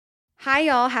Hi,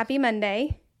 y'all. Happy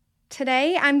Monday.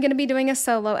 Today, I'm going to be doing a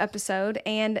solo episode,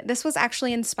 and this was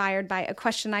actually inspired by a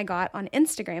question I got on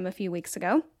Instagram a few weeks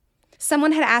ago.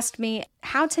 Someone had asked me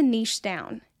how to niche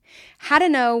down, how to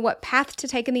know what path to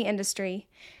take in the industry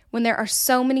when there are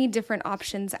so many different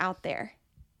options out there.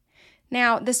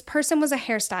 Now, this person was a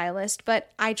hairstylist,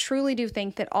 but I truly do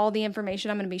think that all the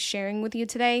information I'm going to be sharing with you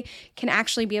today can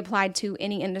actually be applied to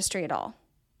any industry at all.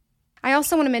 I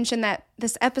also want to mention that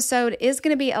this episode is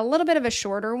going to be a little bit of a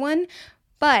shorter one,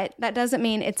 but that doesn't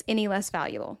mean it's any less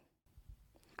valuable.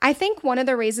 I think one of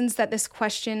the reasons that this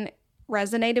question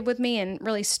resonated with me and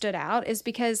really stood out is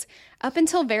because up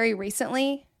until very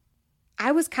recently,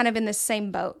 I was kind of in the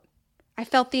same boat. I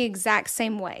felt the exact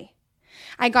same way.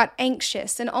 I got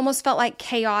anxious and almost felt like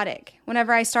chaotic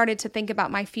whenever I started to think about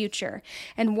my future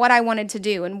and what I wanted to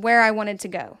do and where I wanted to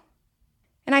go.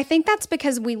 And I think that's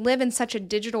because we live in such a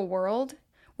digital world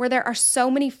where there are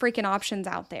so many freaking options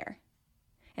out there.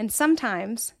 And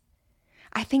sometimes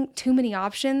I think too many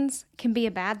options can be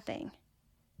a bad thing.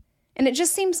 And it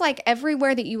just seems like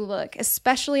everywhere that you look,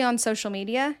 especially on social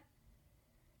media,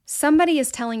 somebody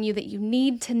is telling you that you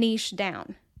need to niche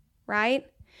down, right?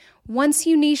 Once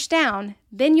you niche down,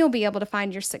 then you'll be able to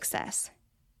find your success.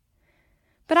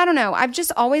 But I don't know, I've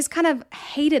just always kind of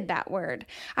hated that word.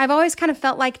 I've always kind of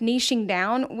felt like niching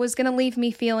down was going to leave me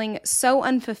feeling so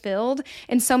unfulfilled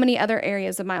in so many other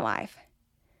areas of my life.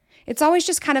 It's always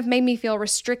just kind of made me feel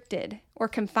restricted or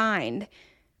confined.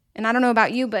 And I don't know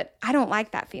about you, but I don't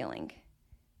like that feeling.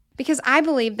 Because I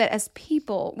believe that as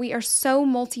people, we are so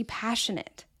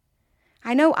multi-passionate.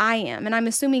 I know I am, and I'm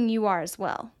assuming you are as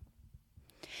well.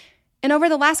 And over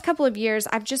the last couple of years,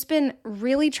 I've just been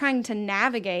really trying to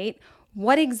navigate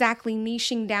what exactly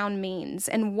niching down means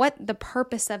and what the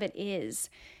purpose of it is.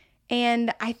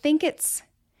 And I think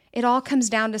it all comes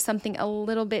down to something a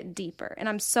little bit deeper. And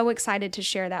I'm so excited to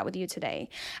share that with you today.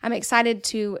 I'm excited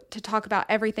to talk about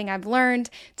everything I've learned,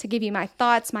 to give you my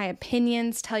thoughts, my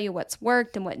opinions, tell you what's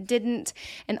worked and what didn't,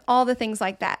 and all the things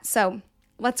like that. So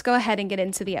let's go ahead and get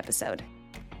into the episode.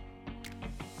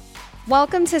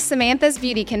 Welcome to Samantha's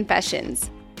Beauty Confessions,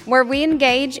 where we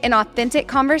engage in authentic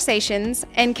conversations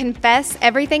and confess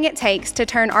everything it takes to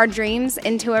turn our dreams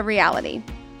into a reality.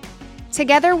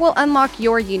 Together, we'll unlock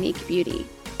your unique beauty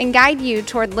and guide you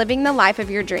toward living the life of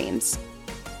your dreams.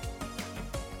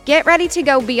 Get ready to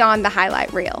go beyond the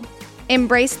highlight reel,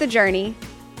 embrace the journey,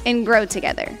 and grow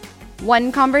together,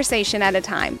 one conversation at a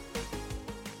time.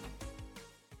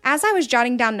 As I was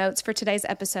jotting down notes for today's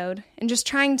episode and just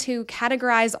trying to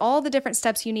categorize all the different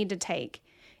steps you need to take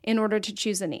in order to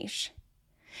choose a niche,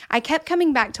 I kept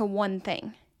coming back to one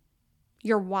thing: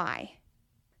 your why.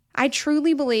 I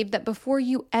truly believe that before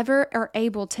you ever are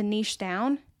able to niche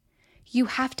down, you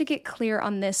have to get clear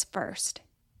on this first.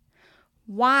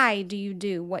 Why do you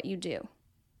do what you do?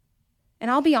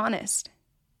 And I'll be honest,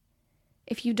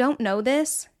 if you don't know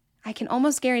this, I can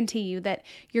almost guarantee you that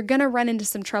you're going to run into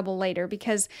some trouble later,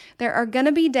 because there are going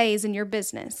to be days in your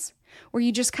business where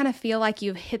you just kind of feel like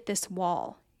you've hit this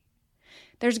wall.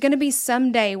 There's going to be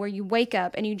some day where you wake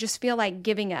up and you just feel like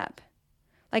giving up.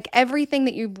 Like everything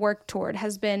that you've worked toward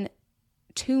has been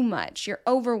too much. You're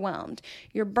overwhelmed.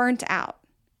 You're burnt out.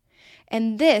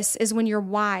 And this is when your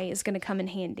why is going to come in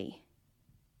handy.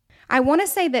 I want to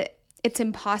say that it's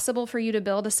impossible for you to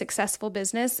build a successful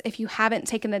business if you haven't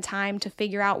taken the time to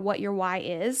figure out what your why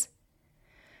is.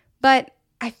 But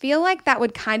I feel like that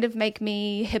would kind of make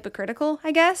me hypocritical,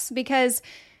 I guess, because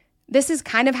this is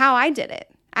kind of how I did it.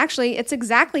 Actually, it's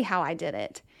exactly how I did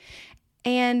it.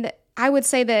 And I would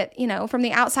say that, from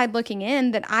the outside looking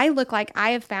in, that I look like I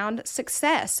have found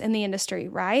success in the industry,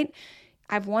 right?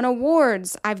 I've won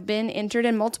awards. I've been entered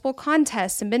in multiple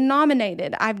contests and been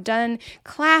nominated. I've done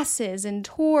classes and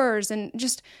tours and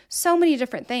just so many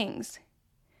different things.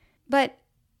 But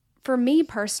for me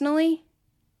personally,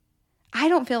 I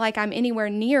don't feel like I'm anywhere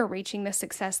near reaching the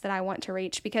success that I want to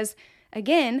reach because,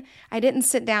 again, I didn't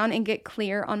sit down and get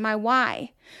clear on my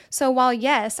why. So while,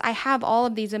 yes, I have all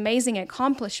of these amazing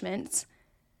accomplishments,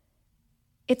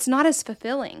 it's not as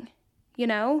fulfilling,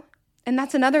 And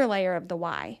that's another layer of the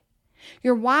why.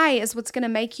 Your why is what's going to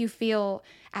make you feel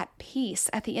at peace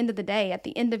at the end of the day, at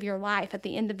the end of your life, at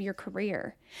the end of your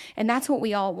career. And that's what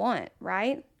we all want,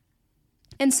 right?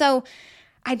 And so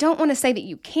I don't want to say that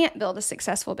you can't build a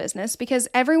successful business because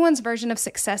everyone's version of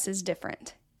success is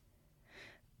different.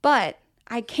 But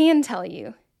I can tell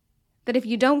you that if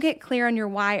you don't get clear on your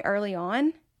why early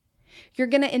on, you're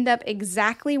going to end up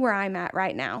exactly where I'm at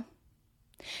right now.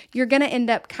 You're going to end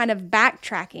up kind of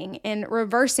backtracking and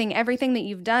reversing everything that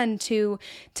you've done to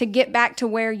get back to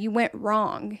where you went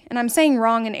wrong. And I'm saying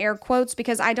wrong in air quotes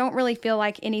because I don't really feel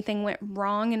like anything went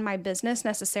wrong in my business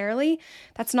necessarily.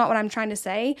 That's not what I'm trying to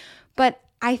say. But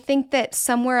I think that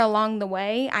somewhere along the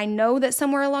way, I know that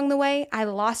somewhere along the way, I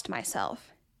lost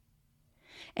myself.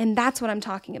 And that's what I'm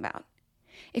talking about.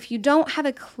 If you don't have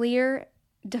a clear,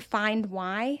 defined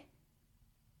why,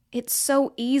 it's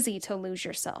so easy to lose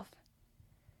yourself.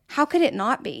 How could it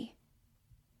not be?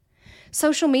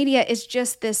 Social media is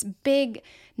just this big,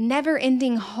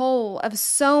 never-ending hole of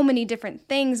so many different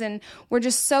things, and we're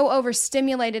just so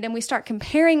overstimulated, and we start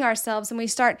comparing ourselves, and we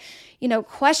start,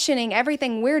 questioning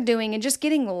everything we're doing and just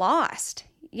getting lost,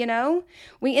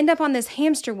 We end up on this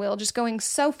hamster wheel just going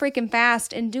so freaking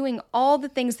fast and doing all the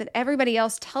things that everybody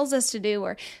else tells us to do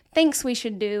or thinks we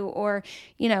should do or,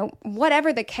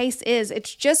 whatever the case is.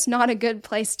 It's just not a good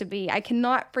place to be. I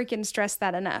cannot freaking stress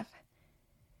that enough.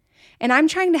 And I'm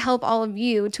trying to help all of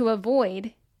you to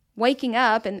avoid waking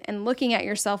up and looking at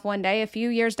yourself one day a few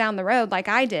years down the road like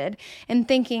I did and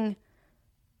thinking,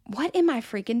 what am I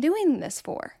freaking doing this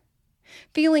for?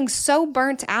 Feeling so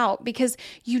burnt out because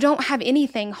you don't have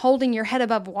anything holding your head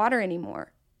above water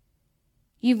anymore.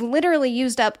 You've literally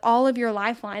used up all of your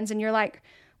lifelines and you're like,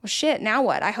 well, shit, now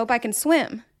what? I hope I can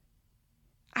swim.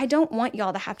 I don't want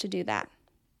y'all to have to do that.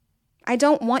 I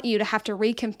don't want you to have to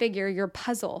reconfigure your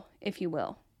puzzle, if you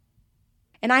will.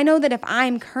 And I know that if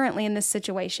I'm currently in this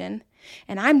situation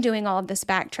and I'm doing all of this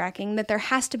backtracking, that there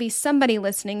has to be somebody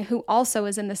listening who also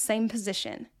is in the same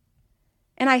position.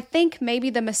 And I think maybe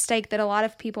the mistake that a lot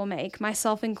of people make,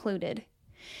 myself included,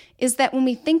 is that when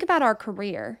we think about our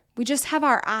career, we just have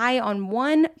our eye on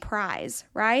one prize,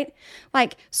 right?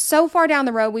 Like so far down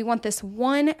the road, we want this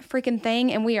one freaking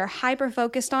thing and we are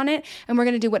hyper-focused on it and we're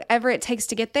going to do whatever it takes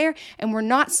to get there and we're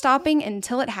not stopping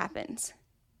until it happens.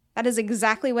 That is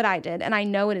exactly what I did, and I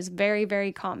know it is very,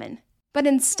 very common. But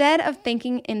instead of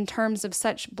thinking in terms of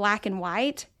such black and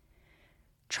white,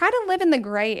 try to live in the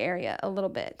gray area a little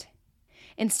bit.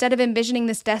 Instead of envisioning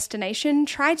this destination,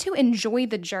 try to enjoy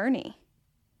the journey.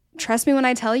 Trust me when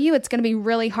I tell you, it's going to be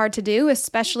really hard to do,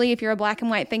 especially if you're a black and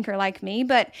white thinker like me,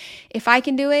 but if I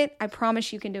can do it, I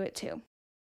promise you can do it too.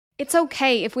 It's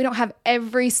okay if we don't have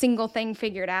every single thing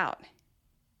figured out.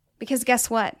 Because guess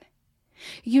what?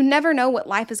 You never know what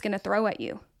life is going to throw at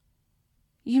you.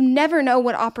 You never know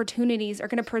what opportunities are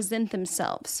going to present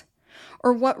themselves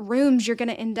or what rooms you're going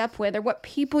to end up with or what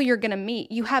people you're going to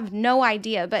meet. You have no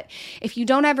idea. But if you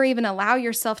don't ever even allow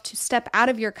yourself to step out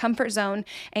of your comfort zone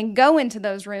and go into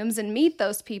those rooms and meet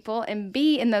those people and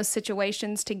be in those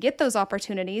situations to get those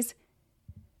opportunities,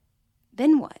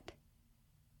 then what?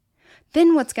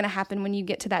 Then what's going to happen when you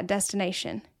get to that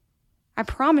destination? I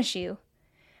promise you,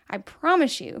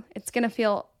 it's going to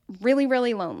feel really,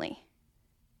 really lonely.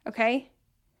 Okay?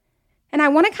 And I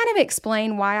want to kind of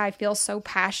explain why I feel so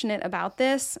passionate about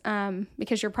this,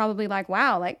 because you're probably like,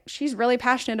 wow, like she's really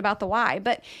passionate about the why.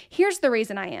 But here's the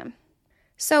reason I am.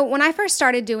 So when I first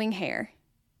started doing hair,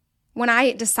 when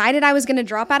I decided I was going to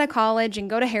drop out of college and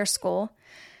go to hair school,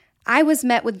 I was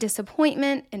met with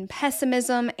disappointment and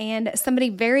pessimism, and somebody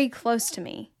very close to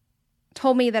me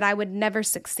told me that I would never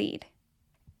succeed.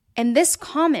 And this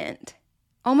comment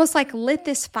almost like lit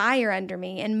this fire under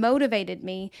me and motivated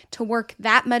me to work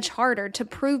that much harder to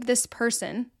prove this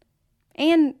person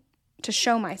and to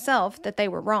show myself that they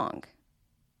were wrong.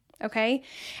 Okay?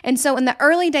 And so in the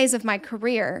early days of my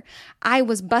career, I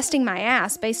was busting my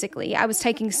ass, basically. I was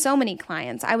taking so many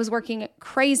clients. I was working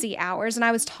crazy hours, and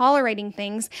I was tolerating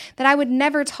things that I would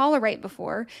never tolerate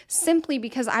before simply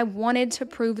because I wanted to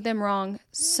prove them wrong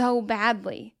so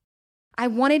badly. I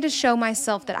wanted to show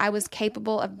myself that I was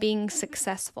capable of being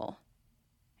successful.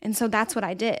 And so that's what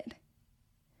I did.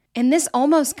 And this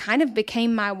almost kind of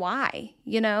became my why,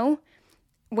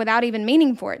 without even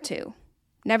meaning for it to.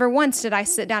 Never once did I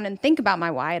sit down and think about my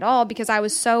why at all because I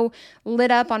was so lit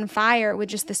up on fire with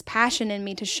just this passion in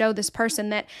me to show this person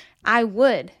that I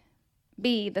would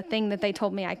be the thing that they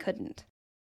told me I couldn't.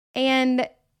 And,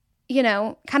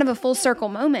 kind of a full circle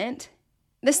moment.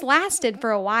 This lasted for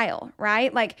a while,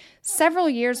 right? Like several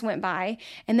years went by,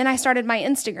 and then I started my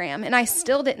Instagram, and I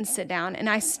still didn't sit down, and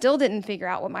I still didn't figure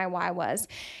out what my why was.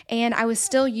 And I was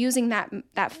still using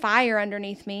that fire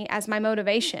underneath me as my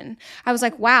motivation. I was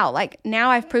like, wow, like now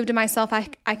I've proved to myself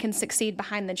I can succeed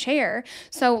behind the chair.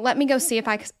 So let me go see if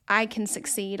I can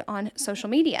succeed on social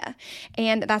media.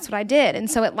 And that's what I did. And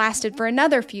so it lasted for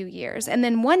another few years. And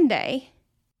then one day,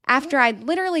 after I'd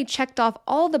literally checked off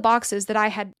all the boxes that I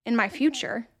had in my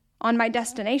future on my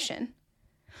destination,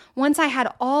 once I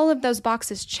had all of those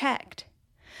boxes checked,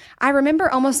 I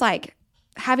remember almost like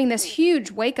having this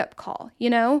huge wake-up call,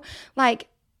 like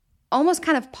almost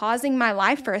kind of pausing my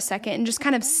life for a second and just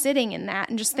kind of sitting in that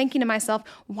and just thinking to myself,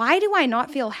 why do I not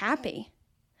feel happy?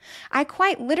 I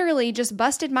quite literally just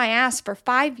busted my ass for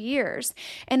 5 years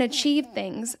and achieved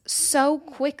things so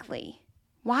quickly.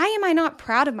 Why am I not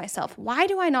proud of myself? Why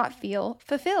do I not feel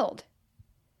fulfilled?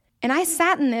 And I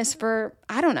sat in this for,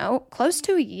 close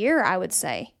to a year, I would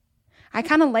say. I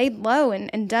kind of laid low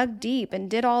and dug deep and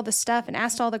did all the stuff and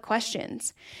asked all the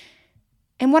questions.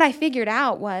 And what I figured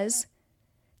out was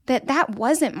that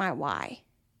wasn't my why.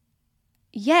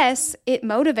 Yes, it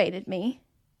motivated me,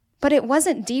 but it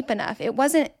wasn't deep enough. It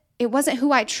wasn't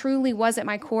who I truly was at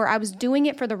my core. I was doing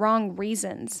it for the wrong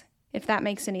reasons, if that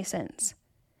makes any sense.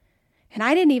 And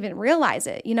I didn't even realize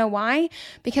it. You know why?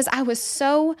 Because I was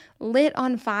so lit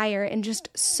on fire and just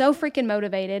so freaking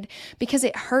motivated because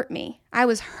it hurt me. I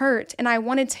was hurt and I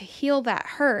wanted to heal that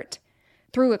hurt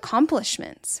through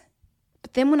accomplishments.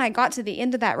 But then when I got to the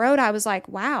end of that road, I was like,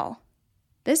 wow,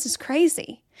 this is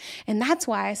crazy. And that's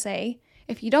why I say,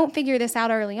 if you don't figure this out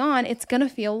early on, it's going to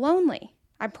feel lonely.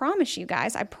 I promise you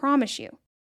guys, I promise you.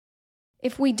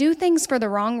 If we do things for the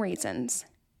wrong reasons,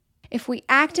 if we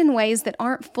act in ways that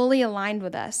aren't fully aligned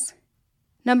with us,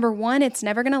 number one, it's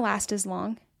never going to last as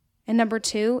long. And number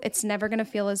two, it's never going to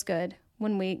feel as good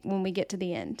when we get to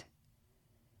the end.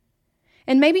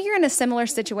 And maybe you're in a similar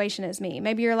situation as me.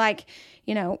 Maybe you're like,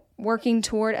 working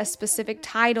toward a specific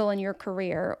title in your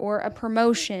career or a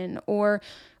promotion or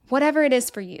whatever it is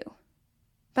for you.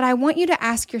 But I want you to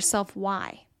ask yourself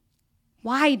why.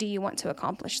 Why do you want to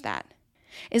accomplish that?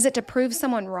 Is it to prove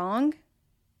someone wrong?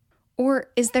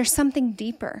 Or is there something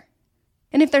deeper?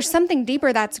 And if there's something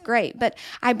deeper, that's great. But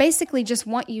I basically just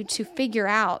want you to figure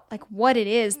out what it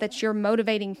is that's your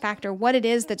motivating factor, what it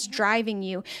is that's driving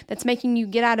you, that's making you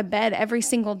get out of bed every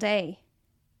single day.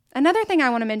 Another thing I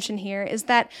want to mention here is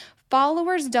that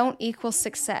followers don't equal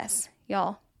success,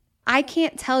 y'all. I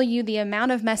can't tell you the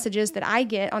amount of messages that I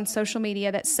get on social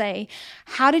media that say,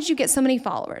 how did you get so many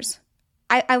followers?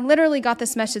 I literally got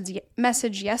this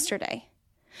message yesterday.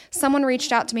 Someone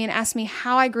reached out to me and asked me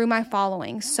how I grew my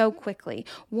following so quickly.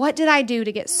 What did I do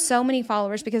to get so many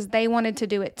followers because they wanted to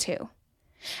do it too?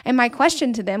 And my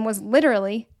question to them was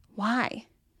literally, why?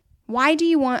 Why do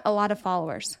you want a lot of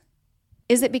followers?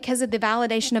 Is it because of the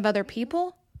validation of other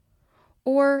people?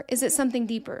 Or is it something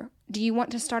deeper? Do you want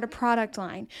to start a product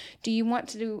line? Do you want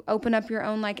to open up your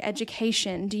own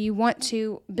education? Do you want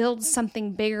to build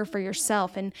something bigger for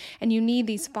yourself? And you need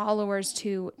these followers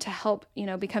to help,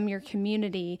 become your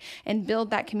community and build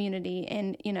that community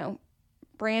and,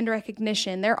 brand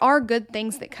recognition. There are good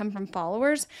things that come from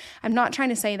followers. I'm not trying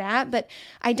to say that, but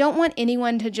I don't want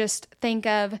anyone to just think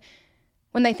of,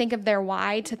 when they think of their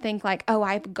why, to think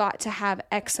I've got to have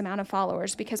X amount of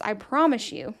followers, because I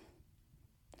promise you,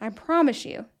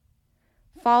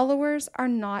 followers are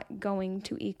not going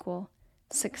to equal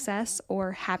success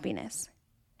or happiness.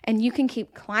 And you can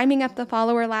keep climbing up the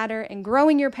follower ladder and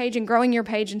growing your page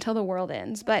until the world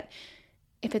ends. But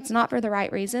if it's not for the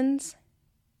right reasons,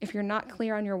 if you're not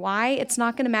clear on your why, it's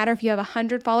not going to matter if you have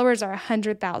 100 followers or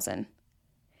 100,000.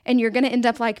 And you're going to end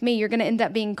up like me. You're going to end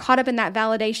up being caught up in that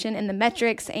validation and the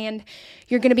metrics, and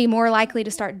you're going to be more likely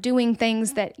to start doing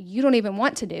things that you don't even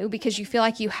want to do because you feel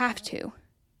like you have to.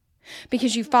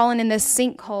 Because you've fallen in this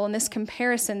sinkhole and this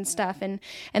comparison stuff and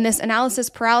this analysis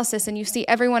paralysis, and you see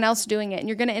everyone else doing it, and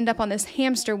you're going to end up on this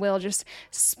hamster wheel just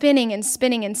spinning and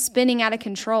spinning and spinning out of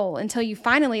control until you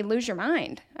finally lose your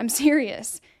mind. I'm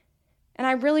serious. And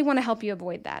I really want to help you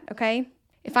avoid that, okay?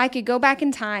 If I could go back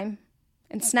in time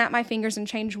and snap my fingers and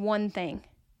change one thing,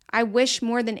 I wish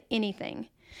more than anything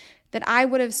that I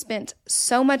would have spent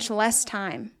so much less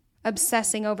time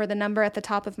obsessing over the number at the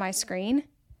top of my screen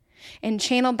and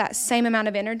channeled that same amount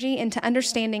of energy into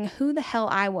understanding who the hell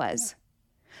I was,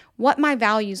 what my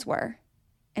values were,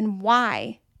 and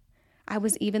why I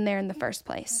was even there in the first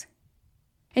place.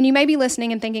 And you may be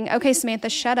listening and thinking, okay, Samantha,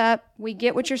 shut up. We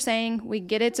get what you're saying. We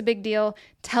get it's a big deal.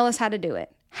 Tell us how to do it.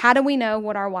 How do we know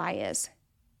what our why is?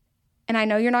 And I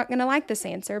know you're not going to like this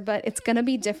answer, but it's going to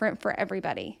be different for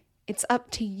everybody. It's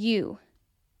up to you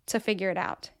to figure it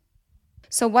out.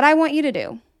 So what I want you to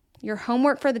do, your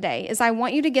homework for the day, is I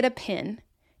want you to get a pen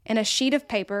and a sheet of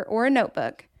paper or a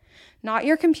notebook, not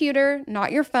your computer,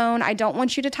 not your phone. I don't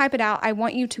want you to type it out. I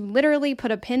want you to literally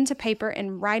put a pen to paper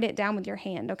and write it down with your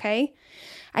hand, okay?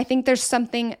 I think there's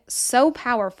something so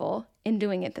powerful in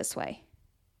doing it this way.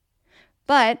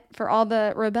 But for all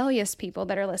the rebellious people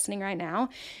that are listening right now,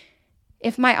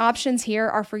 if my options here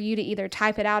are for you to either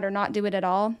type it out or not do it at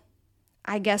all,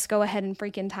 I guess go ahead and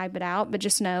freaking type it out. But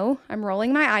just know, I'm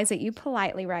rolling my eyes at you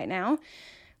politely right now.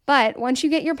 But once you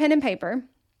get your pen and paper,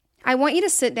 I want you to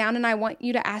sit down and I want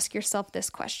you to ask yourself this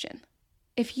question.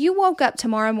 If you woke up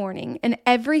tomorrow morning and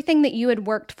everything that you had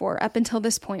worked for up until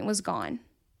this point was gone,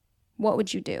 what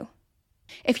would you do?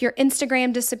 If your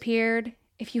Instagram disappeared,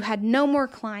 if you had no more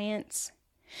clients,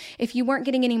 if you weren't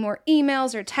getting any more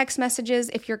emails or text messages,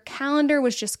 if your calendar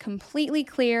was just completely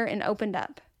clear and opened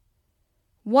up,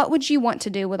 what would you want to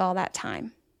do with all that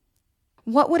time?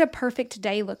 What would a perfect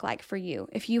day look like for you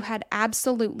if you had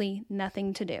absolutely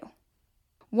nothing to do?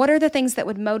 What are the things that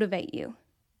would motivate you?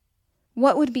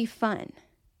 What would be fun?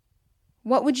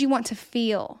 What would you want to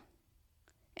feel?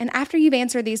 And after you've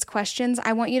answered these questions,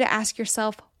 I want you to ask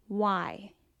yourself,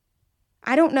 why?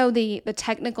 I don't know the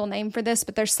technical name for this,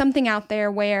 but there's something out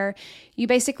there where you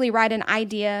basically write an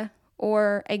idea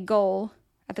or a goal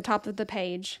at the top of the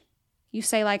page. You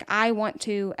say like, I want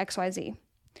to XYZ.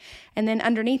 And then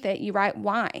underneath it, you write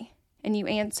why, and you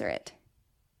answer it.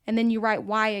 And then you write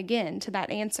why again to that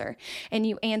answer, and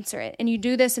you answer it. And you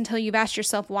do this until you've asked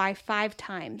yourself why 5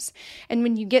 times. And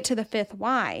when you get to the 5th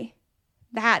why,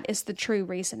 that is the true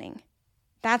reasoning.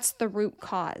 That's the root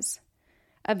cause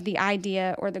of the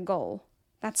idea or the goal.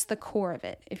 That's the core of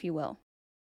it, if you will.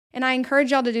 And I encourage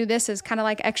y'all to do this as kind of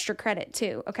like extra credit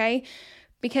too, okay?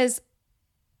 Because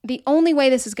the only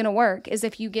way this is going to work is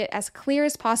if you get as clear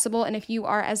as possible and if you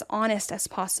are as honest as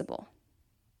possible.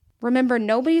 Remember,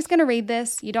 nobody's going to read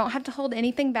this. You don't have to hold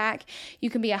anything back. You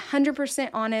can be 100%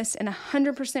 honest and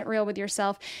 100% real with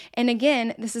yourself. And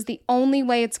again, this is the only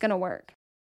way it's going to work.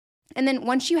 And then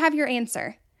once you have your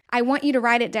answer, I want you to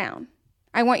write it down.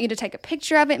 I want you to take a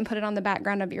picture of it and put it on the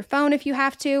background of your phone if you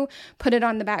have to. Put it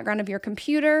on the background of your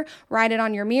computer. Write it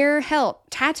on your mirror. Hell,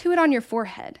 tattoo it on your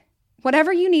forehead.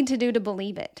 Whatever you need to do to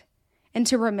believe it and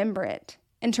to remember it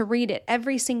and to read it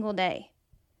every single day.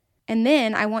 And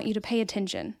then I want you to pay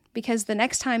attention, because the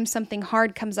next time something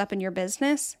hard comes up in your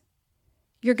business,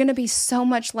 you're going to be so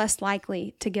much less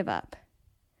likely to give up.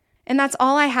 And that's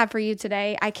all I have for you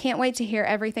today. I can't wait to hear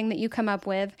everything that you come up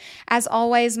with. As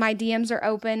always, my DMs are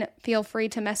open. Feel free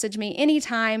to message me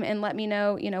anytime and let me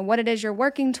know, what it is you're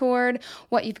working toward,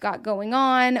 what you've got going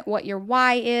on, what your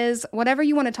why is, whatever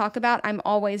you want to talk about, I'm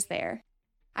always there.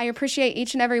 I appreciate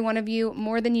each and every one of you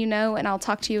more than you know, and I'll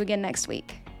talk to you again next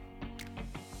week.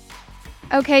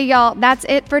 Okay, y'all, that's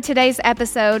it for today's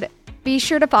episode. Be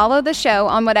sure to follow the show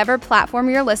on whatever platform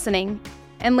you're listening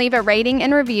and leave a rating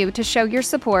and review to show your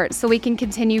support so we can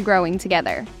continue growing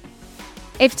together.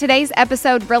 If today's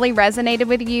episode really resonated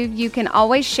with you, you can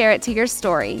always share it to your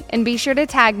story and be sure to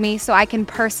tag me so I can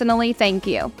personally thank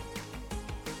you.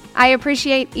 I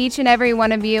appreciate each and every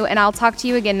one of you, and I'll talk to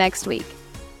you again next week.